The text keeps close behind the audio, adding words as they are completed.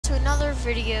to another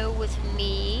video with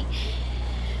me,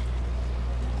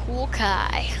 Cool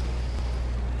Kai.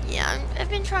 Yeah, I've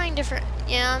been trying different,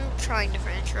 I'm trying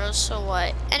different intros, so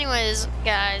what? Anyways,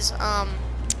 guys,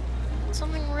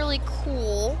 something really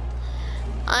cool.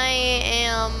 I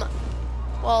am,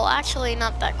 well, actually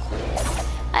not that cool.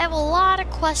 I have a lot of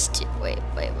quests to, wait,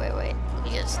 let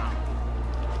me just,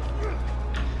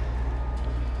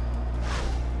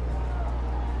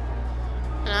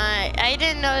 I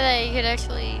didn't know that you could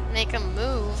actually make them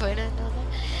move. I didn't know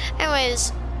that.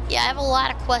 Anyways, yeah, I have a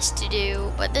lot of quests to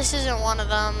do, but this isn't one of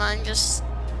them. I'm just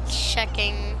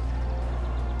checking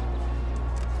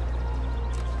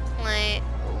my...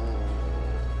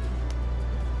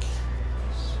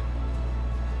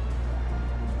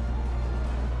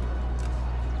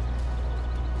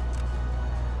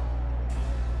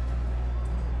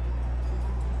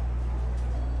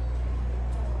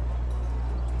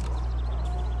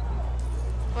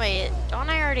 Wait, don't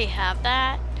I already have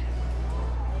that?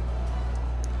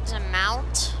 Is it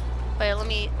mount? Wait, let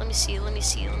me see. Let me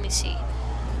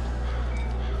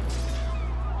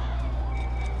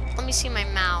see my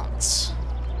mounts.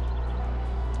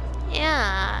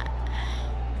 Yeah.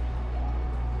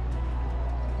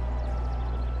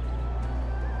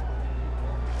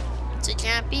 It's a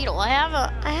giant beetle.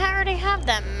 I already have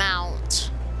that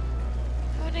mount.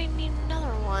 Why would I need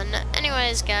another one?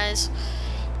 Anyways, guys.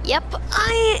 Yep,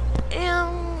 I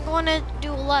am gonna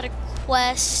do a lot of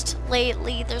quests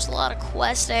lately. There's a lot of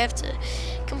quests I have to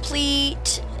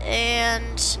complete,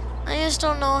 and I just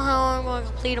don't know how I'm going to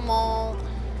complete them all.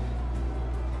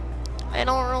 I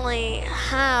don't really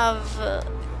have,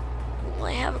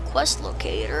 I have a quest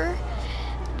locator,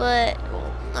 but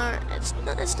well,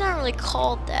 it's not really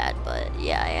called that. But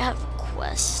yeah, I have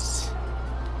quests.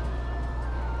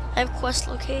 I have quest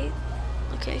locations.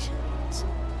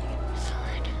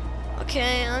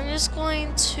 Okay, I'm just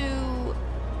going to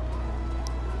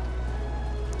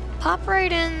pop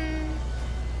right in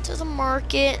to the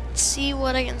market, see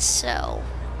what I can sell,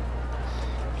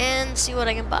 and see what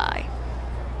I can buy.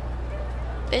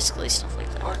 Basically stuff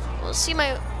like that. Let's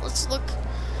look,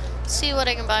 see what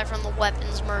I can buy from the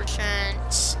weapons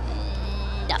merchant.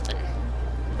 Nothing,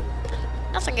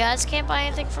 guys. Can't buy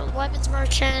anything from the weapons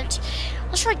merchant.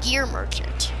 Let's try gear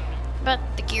merchant. But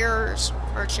the gears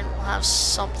merchant will have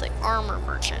something. Armor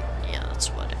merchant. Yeah, that's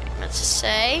what I meant to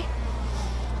say.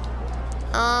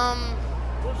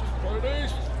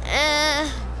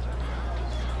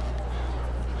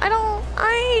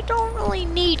 I don't really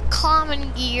need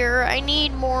common gear. I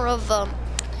need more of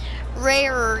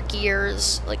rarer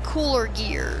gears, like cooler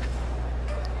gear.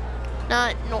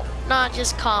 Not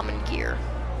just common gear.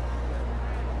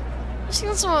 I've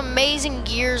seen some amazing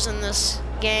gears in this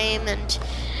game, and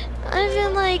I've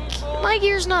been like, my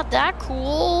gear's not that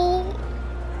cool.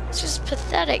 It's just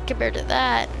pathetic compared to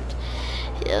that.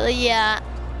 And, yeah.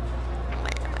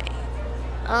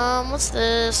 What's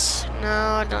this? No,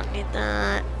 I don't need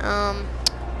that.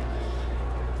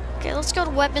 Okay, let's go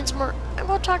to weapons I'm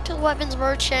gonna talk to the weapons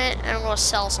merchant, and I'm gonna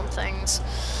sell some things.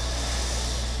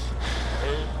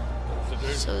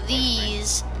 So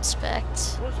these,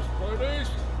 inspect.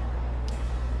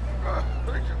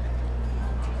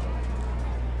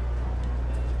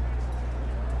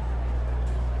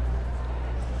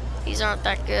 These aren't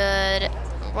that good.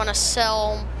 I'm gonna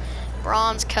sell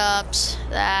bronze cups.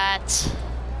 I'm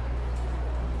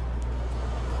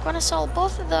gonna sell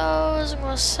both of those. I'm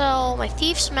gonna sell my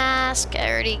thief's mask. I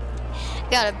already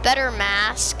got a better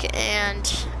mask,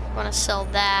 and I'm gonna sell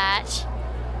that.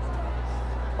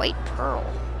 White pearl.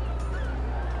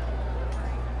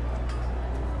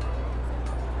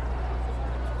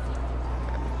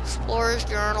 Explorer's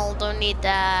journal. Don't need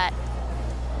that.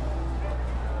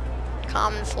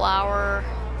 Common flower.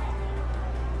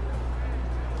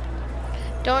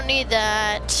 Don't need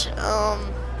that.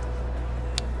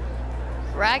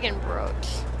 Dragon brooch.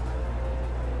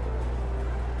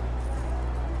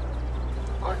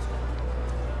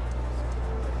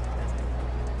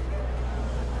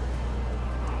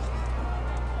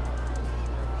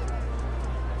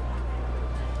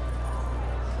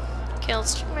 Okay,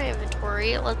 let's check my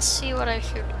inventory. Let's see what I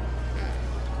should.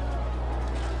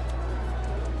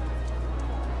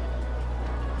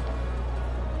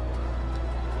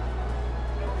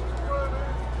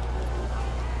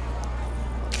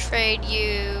 Trade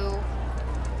you.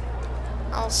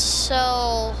 I'll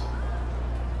sell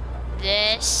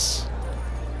this,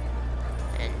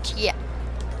 and yeah.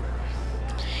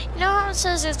 You know how it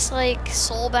says it's like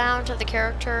soulbound to the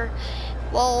character?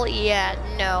 Well, yeah,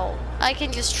 no. I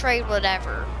can just trade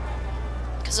whatever,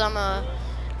 cause I'm a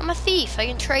thief. I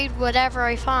can trade whatever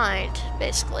I find,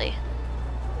 basically.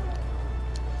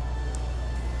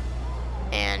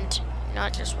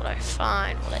 not just what I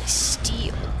find, what I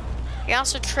steal. I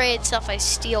also trade stuff I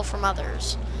steal from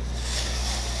others.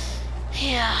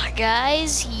 Yeah,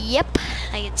 guys, yep,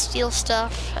 I can steal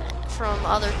stuff from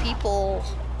other people.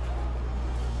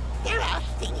 There are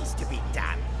things to be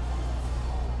done.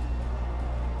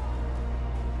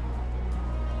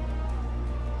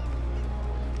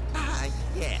 Ah,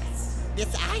 yes.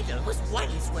 This idol was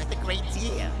once worth a great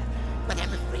deal. But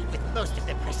I'm afraid with most of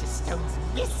the precious stones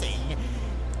missing,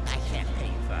 I can't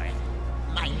pay for it.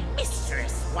 My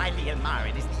mistress, Wiley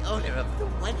Elmarin, is the owner of the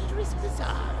Wondrous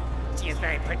Bazaar. She is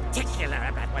very particular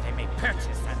about what I may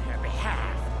purchase on her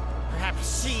behalf.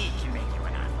 Perhaps she can make you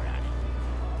an offer on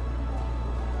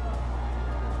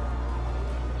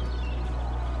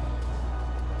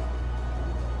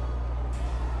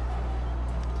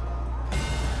it.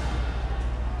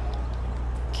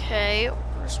 Okay,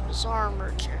 where's Bazaar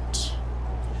Merchant?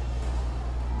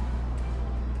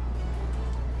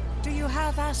 Do you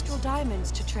have astral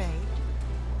diamonds to trade?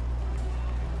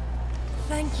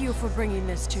 Thank you for bringing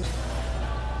this to me.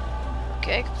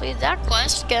 Okay, complete that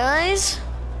quest, guys.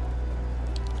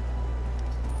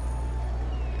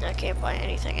 I can't buy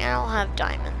anything. I don't have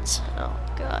diamonds. Oh,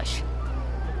 gosh.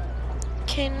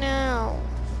 Okay, now.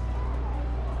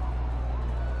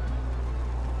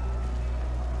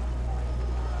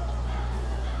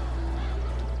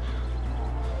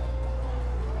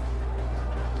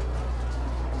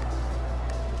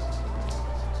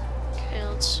 Okay,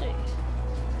 let's see.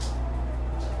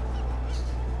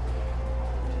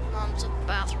 Mom's a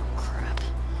bathroom crap.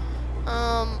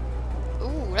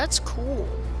 Ooh, that's cool.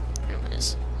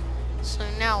 Anyways. So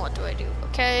now what do I do?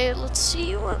 Okay, let's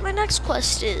see what my next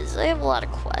quest is. I have a lot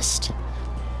of quests.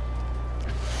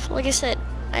 Like I said,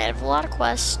 I have a lot of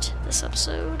quests this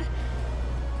episode.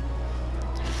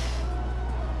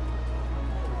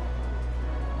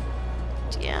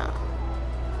 Yeah.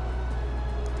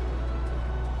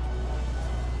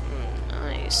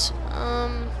 Nice.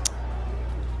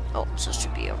 Oh, so it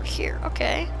should be over here.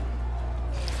 Okay.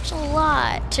 There's a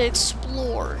lot to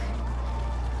explore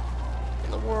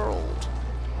in the world.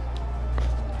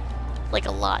 Like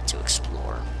a lot to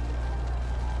explore.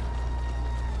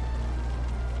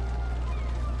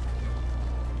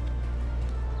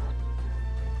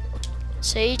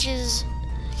 Sage's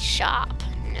shop.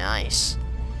 Nice.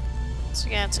 So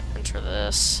we got to enter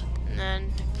this and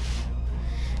then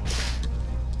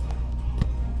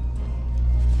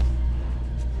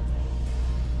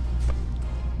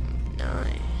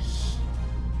nice.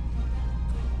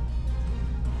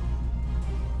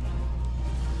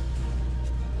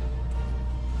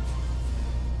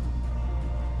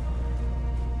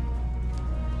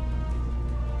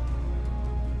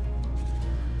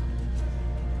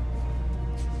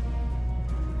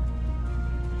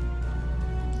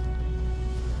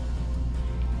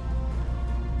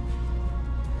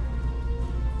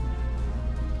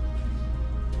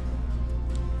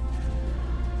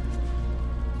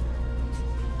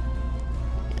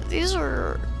 These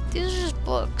are just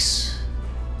books.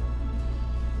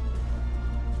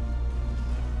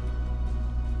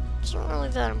 It's not really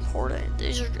that important.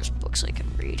 These are just books I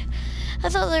can read. I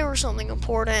thought they were something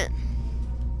important.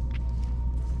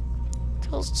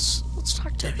 Let's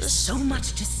talk to There this. is so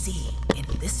much to see in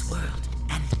this world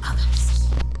and others.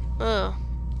 Oh,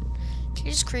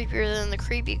 she's creepier than the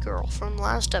creepy girl from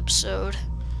last episode.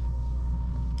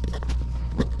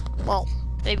 Well,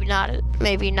 maybe not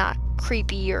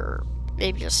creepy, or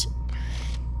maybe just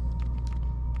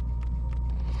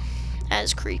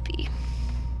as creepy.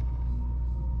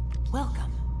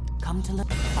 Welcome. Come to learn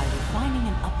by refining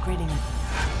and upgrading it.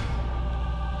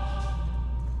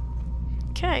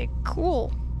 Okay,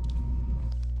 cool.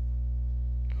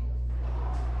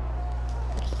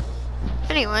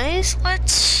 Anyways,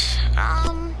 let's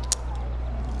I'm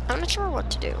not sure what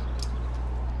to do.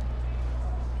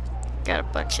 Got a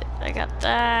bunch of, I got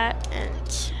that,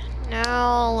 and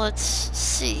now let's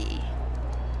see.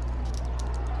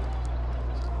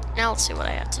 Now let's see what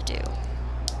I have to do.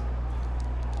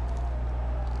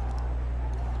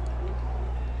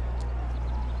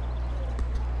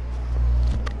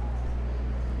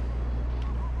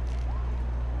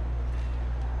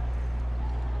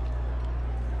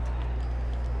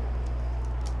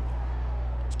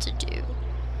 To do.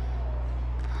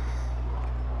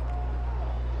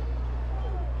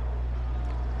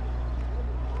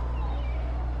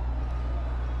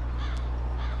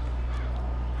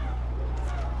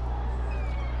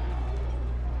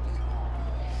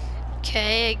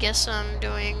 Okay, I guess I'm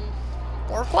doing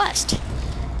more quest.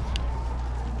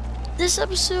 This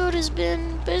episode has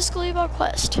been basically about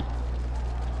quest.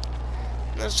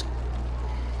 Let's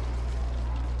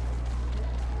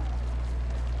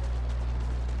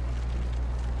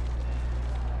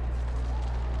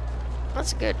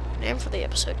That's a good name for the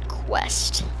episode.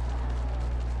 Quest.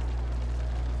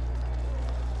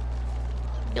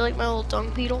 You like my little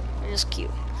dung beetle? It's cute.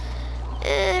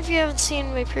 If you haven't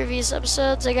seen my previous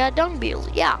episodes, I got dung beetles.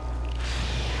 Yeah.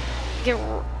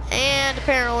 And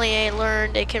apparently I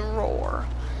learned it can roar.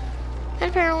 And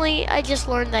apparently I just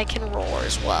learned that I can roar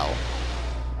as well.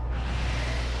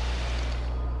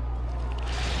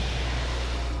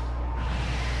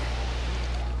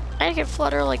 I can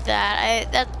flutter like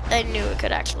that. I knew it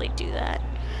could actually do that.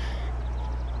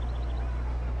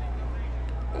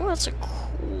 Oh, that's a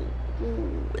cool.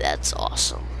 Ooh, that's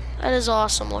awesome. That is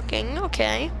awesome looking.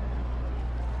 Okay.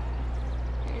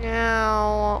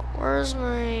 Now, where's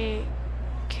my?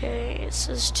 Okay, it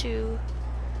says to.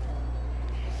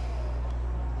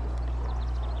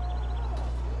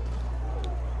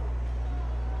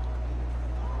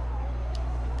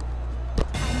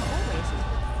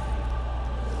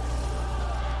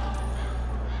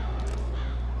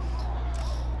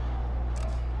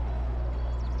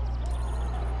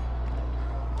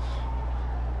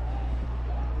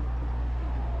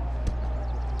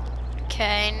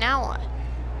 Okay, now what?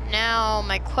 Now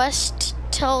my quest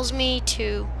tells me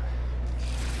to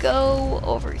go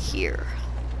over here.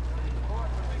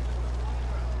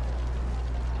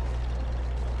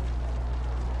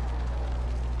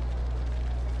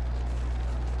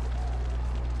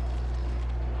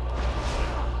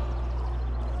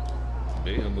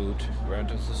 Bahamut,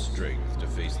 grant us the strength to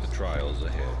face the trials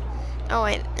ahead. Oh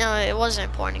wait, no, it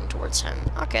wasn't pointing towards him.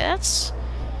 Okay, that's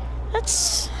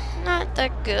not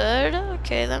that good.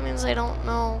 Okay, that means I don't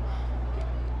know.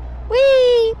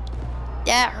 Whee!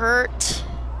 That hurt.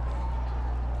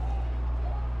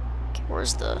 Okay,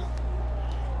 where's the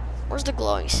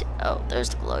glowing? Oh, there's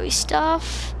the glowy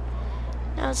stuff.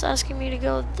 Now it's asking me to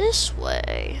go this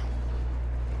way.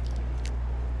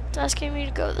 It's asking me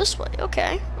to go this way.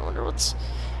 Okay, I wonder what's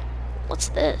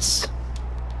this.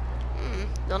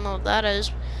 Don't know what that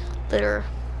is. Litter.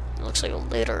 It looks like a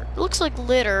litter. It looks like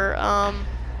litter.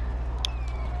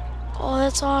 Oh,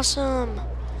 that's awesome.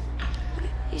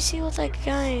 You see what that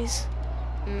guy's...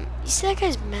 You see that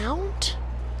guy's mount?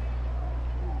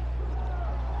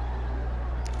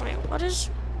 Wait, what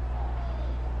is...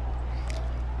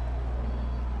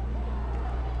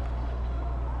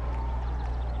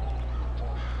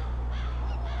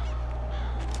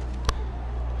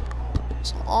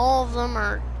 So all of them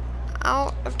are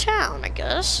out of town, I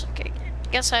guess. Okay,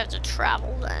 I guess I have to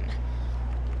travel then.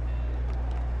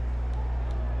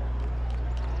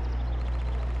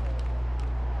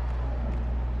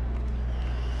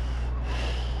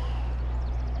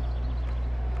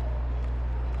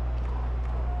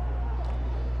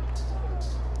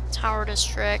 Tower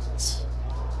District.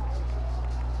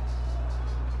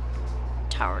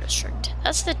 Tower District.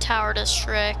 That's the Tower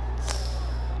District.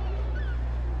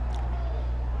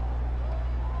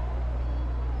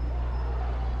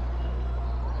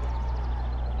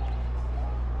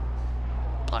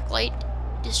 Blacklight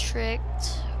District.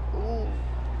 Ooh.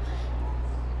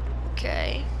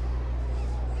 Okay.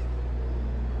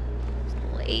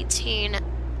 Level 18.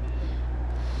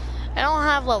 I don't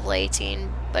have level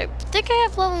 18, but I think I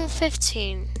have level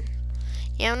 15.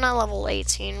 Yeah, I'm not level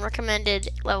 18. Recommended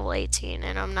level 18,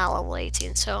 and I'm not level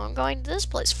 18, so I'm going to this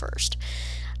place first.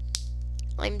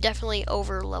 I'm definitely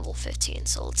over level 15,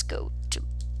 so let's go to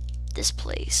this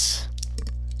place.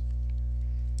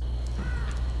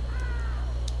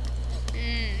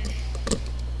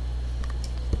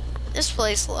 This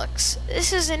place looks...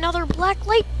 This is another Black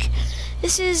Lake.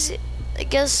 This is, I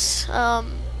guess,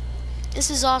 this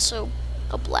is also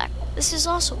a Black... This is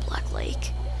also Black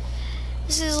Lake.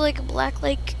 This is like a Black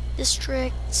Lake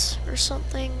district or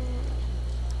something.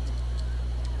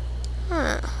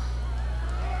 Huh.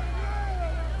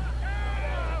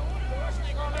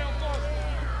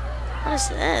 What is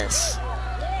this?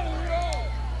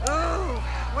 Oh,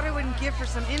 what I wouldn't give for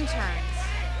some interns.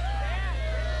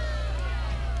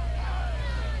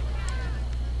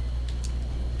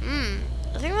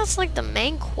 I think that's like the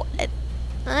main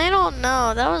I don't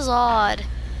know. That was odd.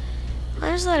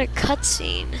 Why is that a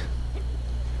cutscene?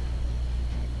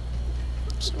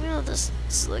 So we know this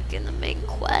is like in the main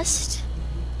quest.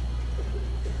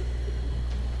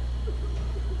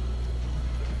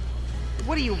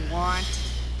 What do you want?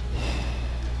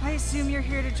 I assume you're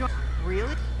here to join.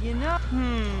 Really? You know,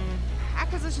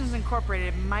 Acquisitions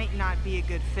Incorporated might not be a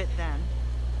good fit then.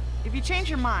 If you change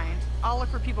your mind, I'll look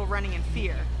for people running in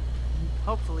fear.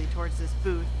 Hopefully towards this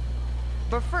booth.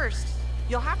 But first,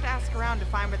 you'll have to ask around to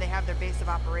find where they have their base of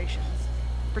operations.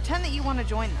 Pretend that you want to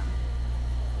join them.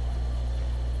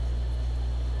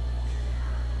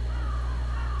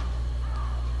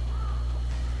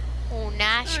 Oh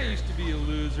Nasher. I used to be a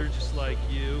loser just like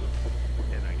you.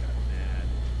 And I got mad.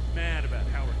 Mad about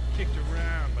how we're kicked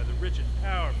around by the rich and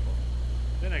powerful.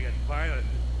 Then I got violent.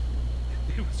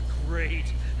 It was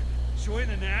great. Join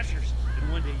the Nashers,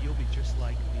 and one day you'll be just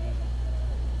like me.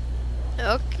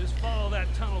 Okay. Just follow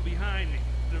that tunnel behind me,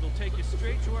 and it'll take you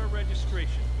straight to our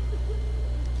registration.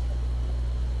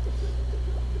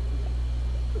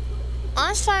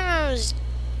 Last time I was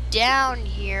down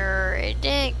here, it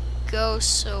didn't go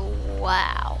so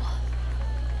wow.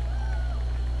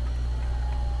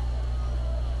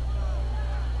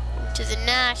 To the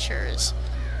Nashers.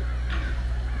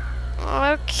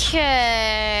 Okay,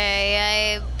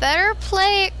 I better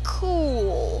play it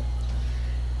cool.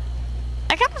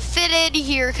 I gotta fit in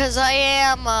here because I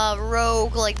am a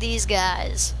rogue like these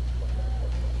guys.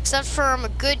 Except for I'm a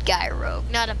good guy rogue,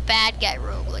 not a bad guy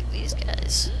rogue like these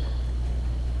guys.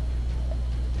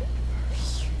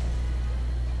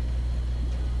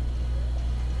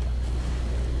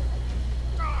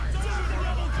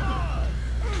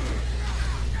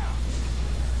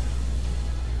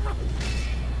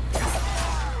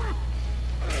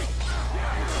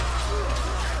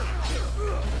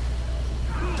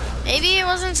 Maybe it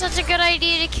wasn't such a good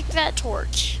idea to kick that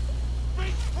torch.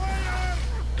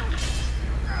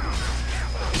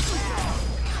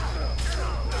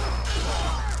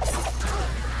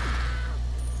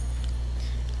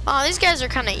 Oh, these guys are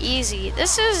kind of easy.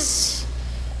 This is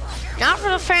not for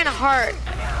the faint of heart,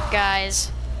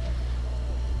 guys.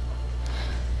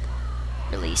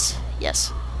 Release.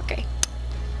 Yes. Okay.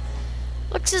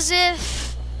 Looks as if...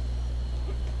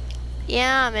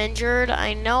 Yeah, I'm injured.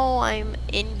 I know I'm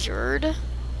injured.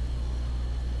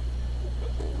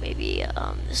 Maybe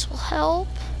this will help.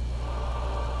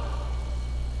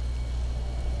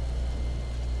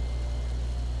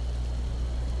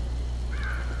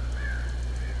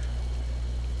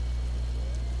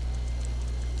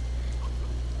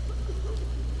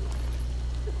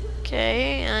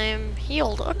 Okay, I'm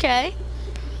healed. Okay.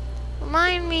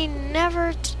 Remind me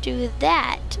never to do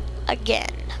that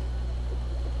again.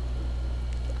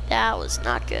 That was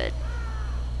not good.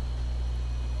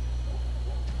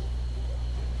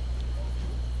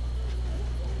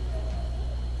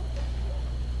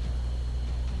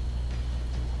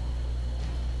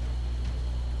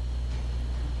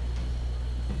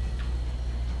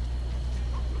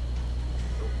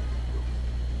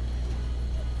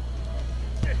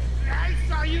 I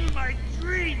saw you in my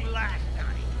dream last night.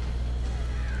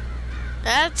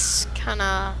 That's kind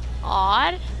of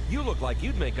odd. You look like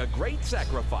you'd make a great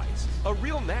sacrifice, a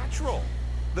real natural.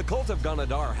 The Cult of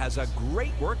Ganadar has a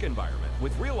great work environment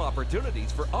with real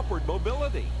opportunities for upward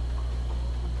mobility.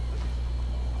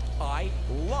 I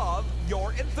love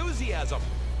your enthusiasm.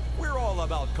 We're all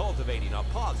about cultivating a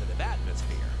positive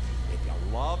atmosphere. If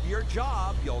you love your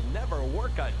job, you'll never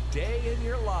work a day in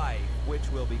your life, which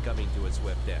will be coming to a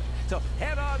swift end. So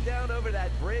head on down over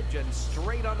that bridge and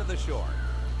straight onto the shore.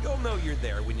 You'll know you're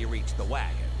there when you reach the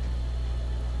wagon.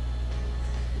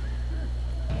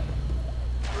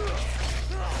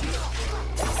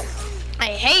 I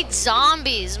hate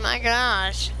zombies, my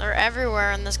gosh. They're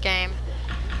everywhere in this game.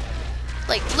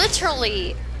 Like,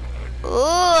 literally.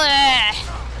 Ugh.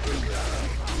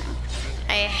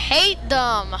 I hate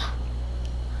them.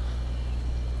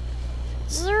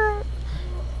 Is there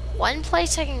one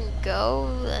place I can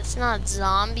go that's not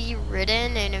zombie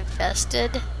ridden and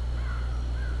infested?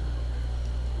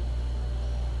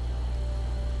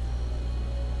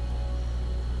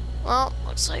 Well,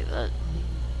 looks like that.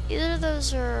 Either of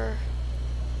those are...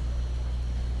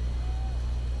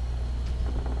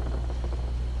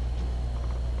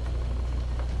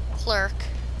 Clerk.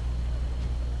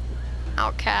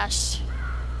 Outcast.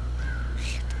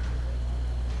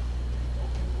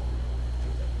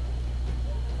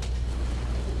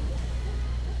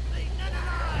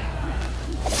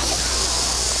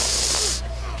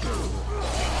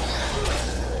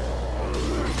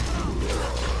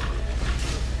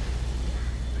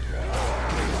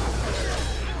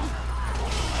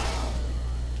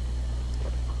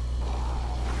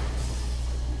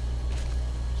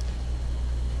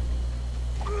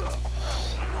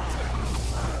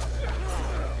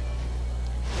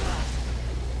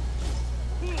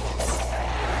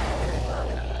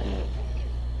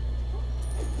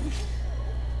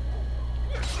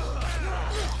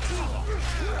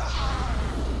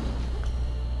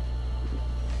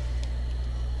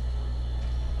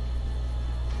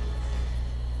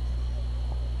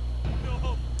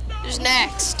 Who's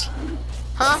next?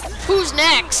 Huh? Who's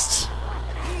next?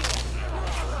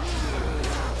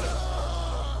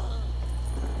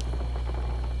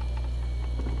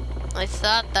 I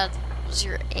thought that was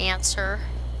your answer.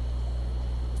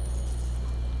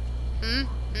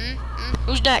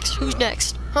 Who's next? Who's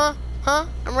next? Huh? Huh?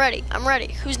 I'm ready. I'm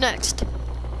ready. Who's next?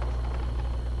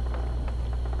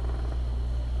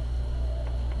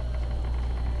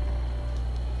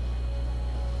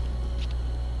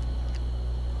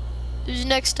 Who's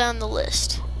next on the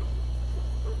list?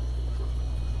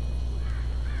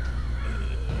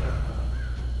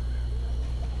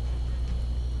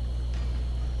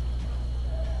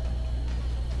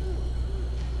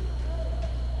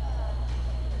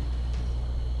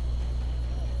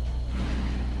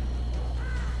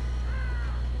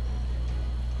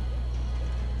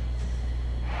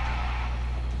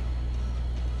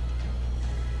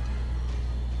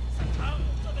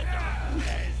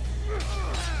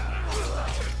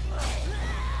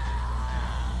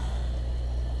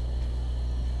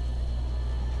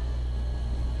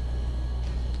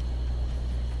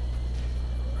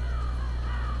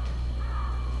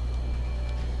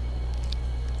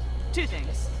 Two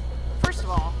things. First of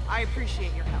all, I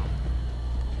appreciate your help.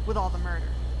 With all the murder.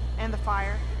 And the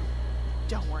fire.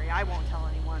 Don't worry, I won't tell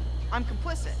anyone. I'm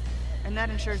complicit. And that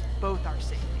ensures both our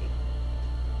safety.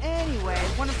 Anyway,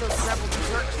 one of those rebel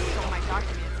jerks stole my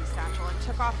documentancy satchel and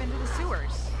took off into the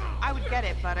sewers. I would get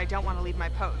it, but I don't want to leave my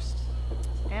post.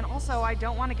 And also, I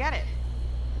don't want to get it.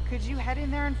 Could you head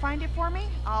in there and find it for me?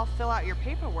 I'll fill out your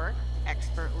paperwork,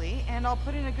 expertly, and I'll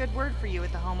put in a good word for you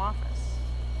at the home office.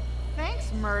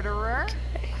 Thanks, murderer.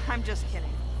 I'm just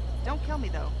kidding. Don't kill me,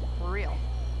 though. For real.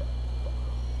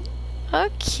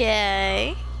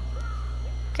 Okay.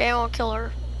 Okay, I won't kill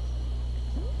her.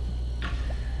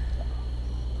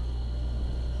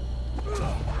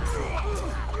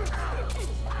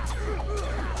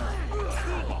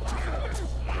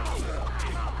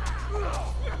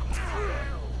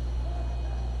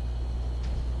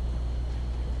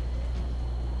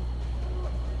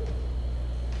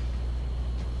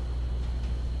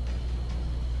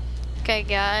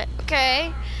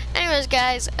 Okay. Anyways,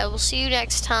 guys, I will see you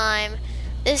next time.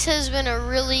 This has been a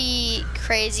really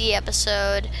crazy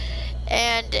episode,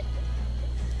 and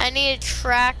I need to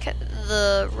track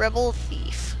the rebel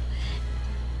thief.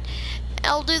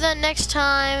 I'll do that next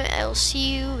time. I will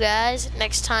see you guys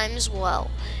next time as well.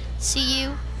 See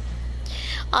you.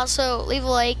 Also, leave a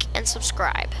like and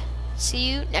subscribe.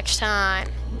 See you next time.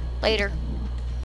 Later.